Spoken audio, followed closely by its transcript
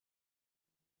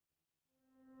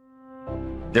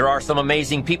There are some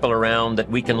amazing people around that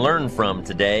we can learn from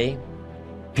today.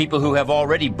 People who have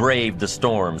already braved the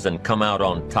storms and come out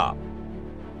on top.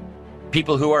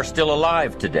 People who are still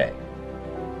alive today.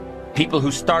 People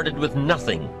who started with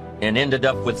nothing and ended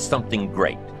up with something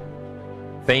great.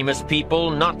 Famous people,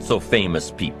 not so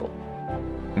famous people.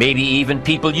 Maybe even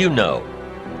people you know,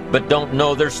 but don't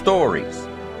know their stories.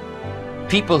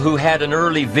 People who had an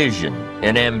early vision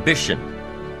and ambition.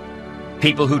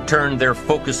 People who turned their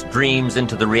focused dreams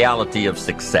into the reality of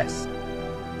success.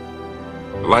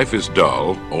 Life is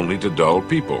dull only to dull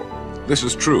people. This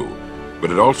is true,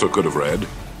 but it also could have read,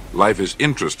 life is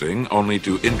interesting only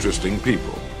to interesting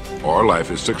people, or life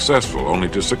is successful only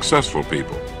to successful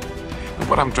people. And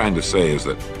what I'm trying to say is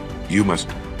that you must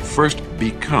first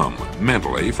become,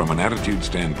 mentally, from an attitude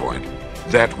standpoint,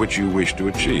 that which you wish to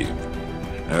achieve.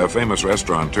 A famous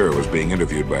restaurateur was being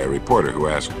interviewed by a reporter who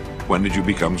asked, "When did you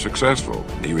become successful?"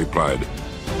 He replied,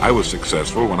 "I was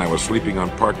successful when I was sleeping on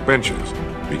park benches,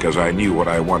 because I knew what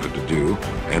I wanted to do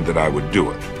and that I would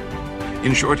do it."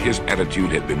 In short, his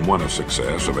attitude had been one of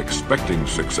success, of expecting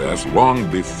success long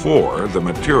before the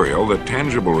material, the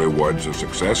tangible rewards of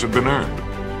success had been earned.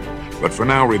 But for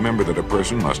now, remember that a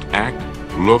person must act,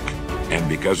 look, and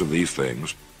because of these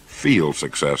things, feel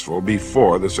successful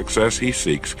before the success he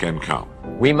seeks can come.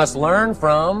 We must learn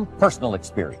from personal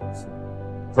experience.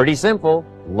 Pretty simple.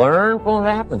 Learn from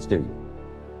what happens to you.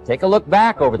 Take a look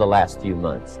back over the last few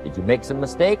months. Did you make some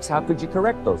mistakes? How could you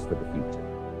correct those for the future?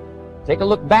 Take a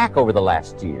look back over the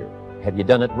last year. Have you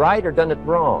done it right or done it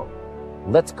wrong?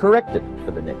 Let's correct it for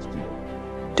the next year.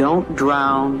 Don't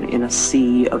drown in a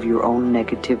sea of your own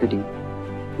negativity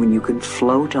when you can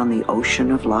float on the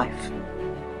ocean of life.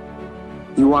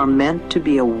 You are meant to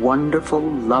be a wonderful,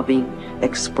 loving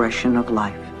expression of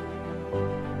life.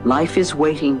 Life is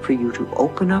waiting for you to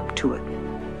open up to it,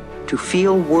 to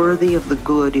feel worthy of the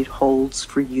good it holds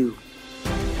for you.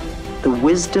 The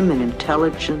wisdom and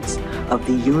intelligence of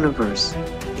the universe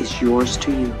is yours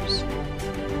to use.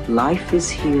 Life is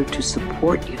here to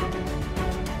support you.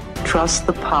 Trust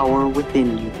the power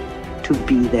within you to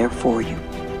be there for you.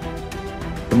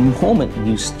 The moment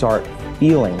you start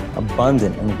feeling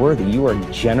abundant and worthy, you are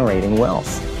generating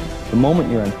wealth. The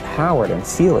moment you're empowered and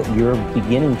feel it, you're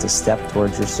beginning to step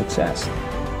towards your success.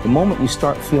 The moment you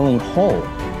start feeling whole,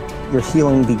 your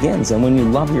healing begins. And when you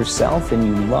love yourself and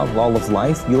you love all of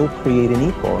life, you'll create an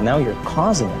equal. Now you're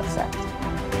causing an effect.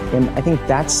 And I think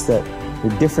that's the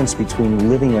difference between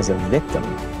living as a victim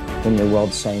in the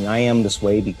world, saying, I am this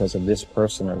way because of this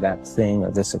person or that thing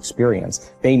or this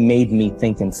experience. They made me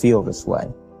think and feel this way.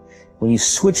 When you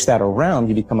switch that around,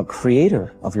 you become a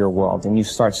creator of your world, and you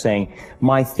start saying,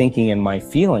 my thinking and my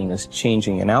feeling is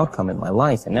changing an outcome in my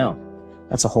life. And now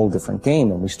that's a whole different game,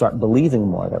 and we start believing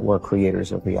more that we're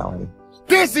creators of reality.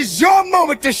 This is your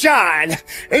moment to shine.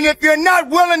 And if you're not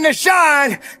willing to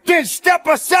shine, then step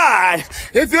aside.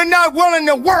 If you're not willing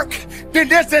to work, then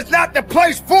this is not the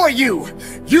place for you.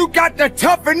 You got to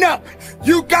toughen up.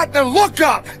 You got to look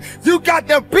up. You got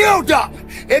to build up.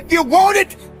 If you want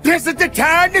it, this is the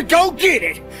time to go get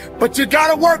it. But you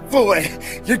got to work for it.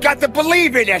 You got to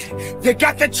believe in it. You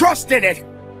got to trust in it.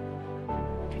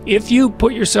 If you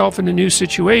put yourself in a new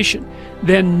situation,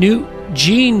 then new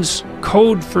genes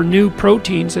code for new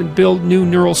proteins and build new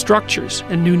neural structures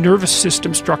and new nervous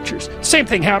system structures. Same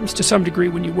thing happens to some degree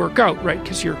when you work out, right?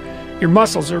 Because your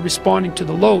muscles are responding to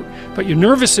the load, but your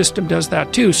nervous system does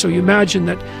that too. So you imagine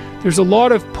that there's a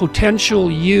lot of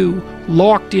potential you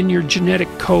locked in your genetic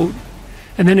code.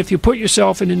 And then if you put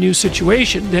yourself in a new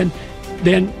situation, then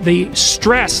the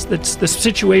stress, that's the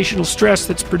situational stress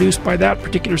that's produced by that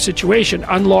particular situation,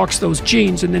 unlocks those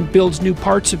genes and then builds new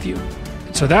parts of you.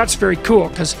 So that's very cool,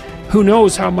 because who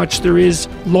knows how much there is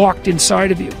locked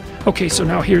inside of you. Okay, so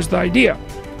now here's the idea.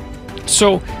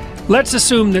 So let's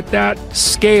assume that that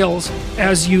scales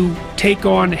as you take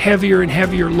on heavier and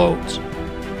heavier loads.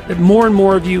 That more and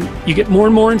more of you get more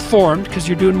and more informed because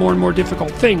you're doing more and more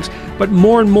difficult things, but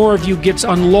more and more of you gets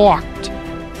unlocked.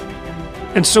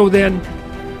 And so then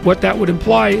what that would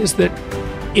imply is that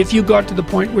if you got to the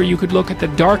point where you could look at the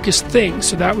darkest things,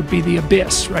 so that would be the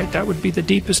abyss, right? That would be the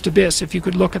deepest abyss. If you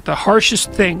could look at the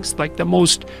harshest things, like the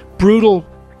most brutal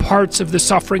parts of the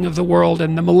suffering of the world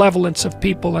and the malevolence of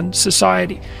people and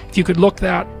society, if you could look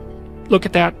at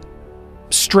that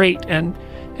straight and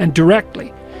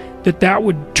directly, that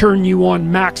would turn you on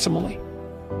maximally.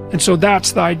 And so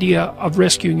that's the idea of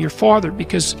rescuing your father,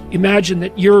 because imagine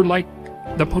that you're like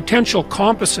the potential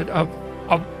composite of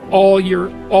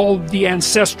all the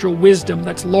ancestral wisdom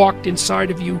that's locked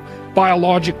inside of you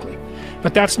biologically.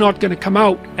 But that's not going to come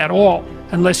out at all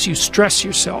unless you stress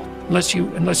yourself,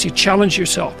 unless you challenge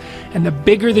yourself. And the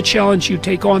bigger the challenge you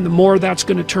take on, the more that's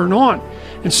going to turn on.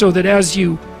 And so that as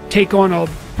you take on a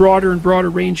broader and broader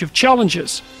range of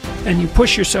challenges and you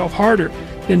push yourself harder,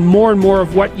 then more and more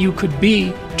of what you could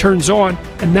be turns on,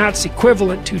 and that's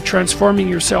equivalent to transforming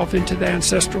yourself into the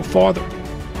ancestral father,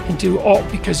 into all,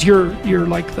 because you're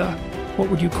like the, what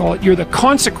would you call it? You're the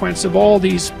consequence of all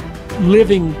these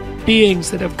living beings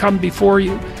that have come before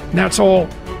you, and that's all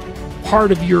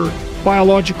part of your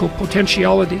biological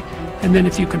potentiality. And then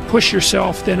if you can push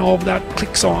yourself, then all of that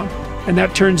clicks on, and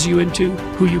that turns you into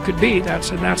who you could be.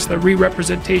 That's the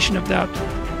re-representation of that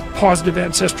positive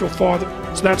ancestral father.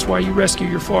 So that's why you rescue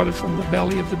your father from the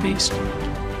belly of the beast.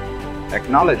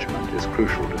 Acknowledgement is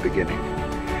crucial to beginning.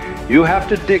 You have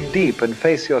to dig deep and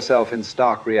face yourself in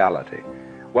stark reality.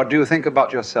 What do you think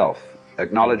about yourself?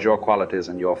 Acknowledge your qualities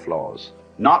and your flaws,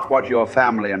 not what your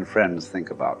family and friends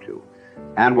think about you.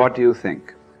 And what do you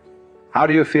think? How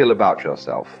do you feel about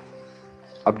yourself?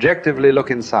 Objectively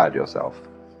look inside yourself.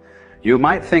 You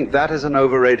might think that is an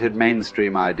overrated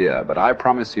mainstream idea, but I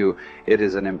promise you it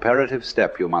is an imperative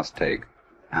step you must take,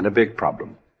 and a big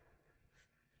problem.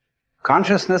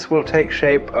 Consciousness will take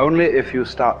shape only if you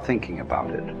start thinking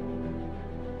about it.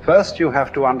 First, you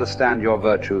have to understand your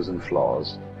virtues and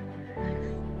flaws.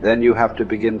 Then you have to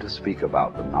begin to speak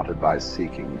about them, not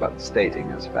advice-seeking, but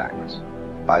stating as facts.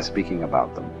 By speaking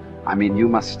about them, I mean you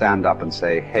must stand up and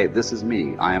say, hey, this is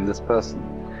me, I am this person.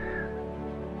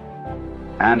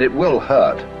 And it will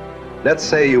hurt. Let's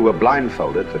say you were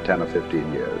blindfolded for 10 or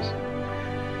 15 years.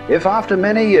 If after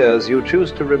many years you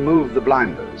choose to remove the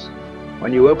blinders,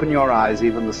 when you open your eyes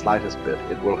even the slightest bit,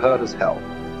 it will hurt as hell.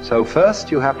 So first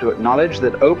you have to acknowledge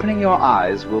that opening your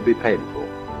eyes will be painful.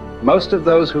 Most of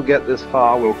those who get this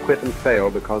far will quit and fail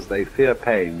because they fear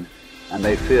pain and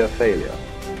they fear failure.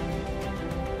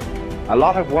 A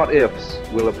lot of what-ifs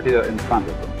will appear in front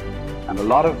of them, and a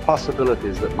lot of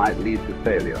possibilities that might lead to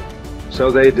failure.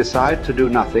 So they decide to do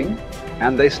nothing,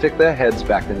 and they stick their heads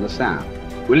back in the sand.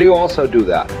 Will you also do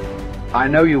that? I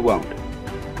know you won't.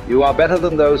 You are better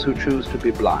than those who choose to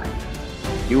be blind.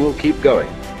 You will keep going.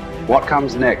 What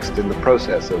comes next in the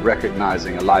process of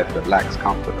recognizing a life that lacks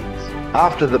confidence?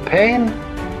 After the pain,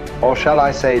 or shall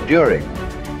I say during,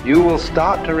 you will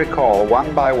start to recall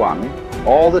one by one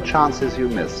all the chances you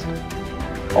missed,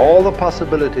 all the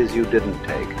possibilities you didn't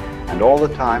take, and all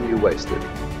the time you wasted.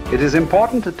 It is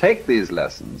important to take these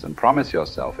lessons and promise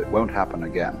yourself it won't happen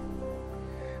again.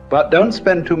 But don't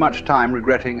spend too much time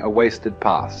regretting a wasted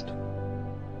past.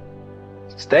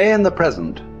 Stay in the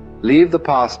present, leave the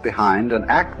past behind, and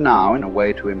act now in a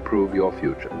way to improve your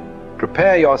future.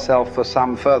 Prepare yourself for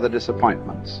some further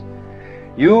disappointments.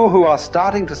 You who are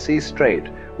starting to see straight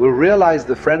will realize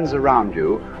the friends around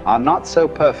you are not so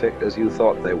perfect as you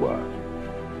thought they were.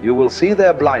 You will see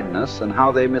their blindness and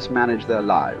how they mismanage their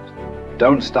lives.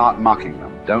 Don't start mocking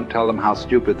them. Don't tell them how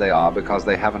stupid they are because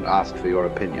they haven't asked for your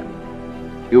opinion.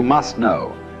 You must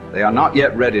know they are not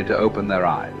yet ready to open their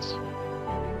eyes.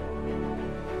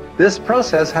 This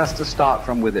process has to start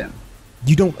from within.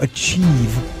 You don't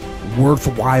achieve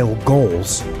worthwhile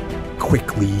goals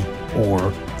quickly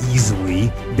or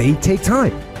easily. They take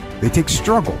time. They take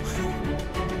struggle.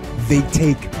 They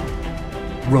take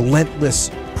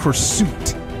relentless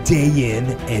pursuit, day in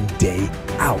and day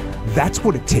out. That's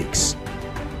what it takes.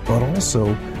 But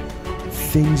also,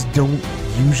 things don't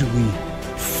usually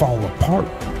fall apart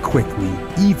quickly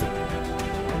either.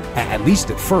 At least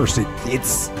at first,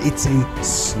 it's a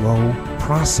slow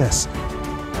process.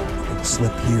 A little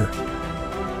slip here,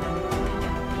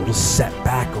 a little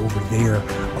setback over there,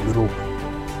 a little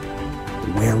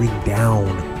wearing down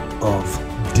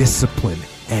of discipline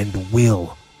and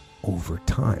will over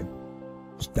time.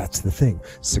 That's the thing.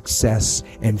 Success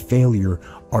and failure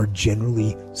are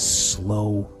generally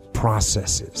slow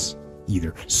processes,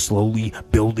 either slowly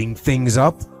building things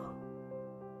up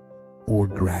or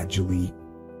gradually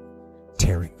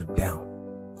tearing them down.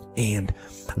 And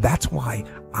that's why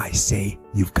I say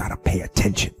you've got to pay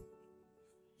attention.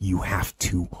 You have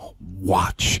to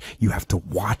watch. You have to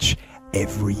watch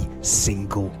every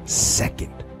single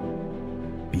second,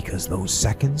 because those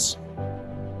seconds,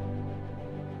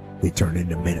 they turn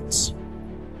into minutes,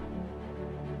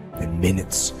 and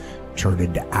minutes turn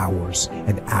into hours,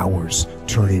 and hours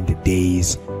turn into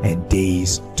days, and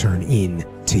days turn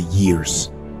into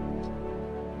years.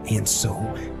 And so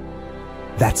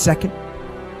that second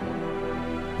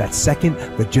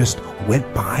that just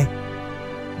went by,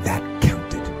 that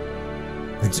counted.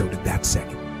 And so did that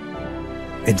second.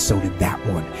 And so did that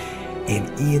one. And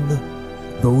in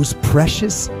those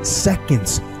precious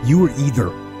seconds, you were either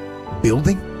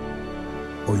building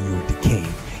or you were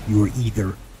decaying. You were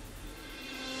either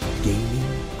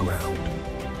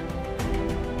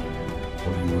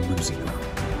losing them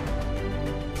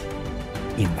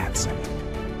in that second,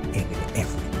 and in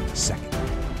every second.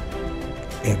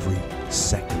 Every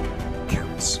second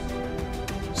counts.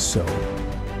 So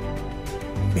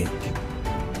make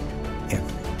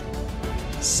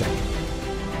every second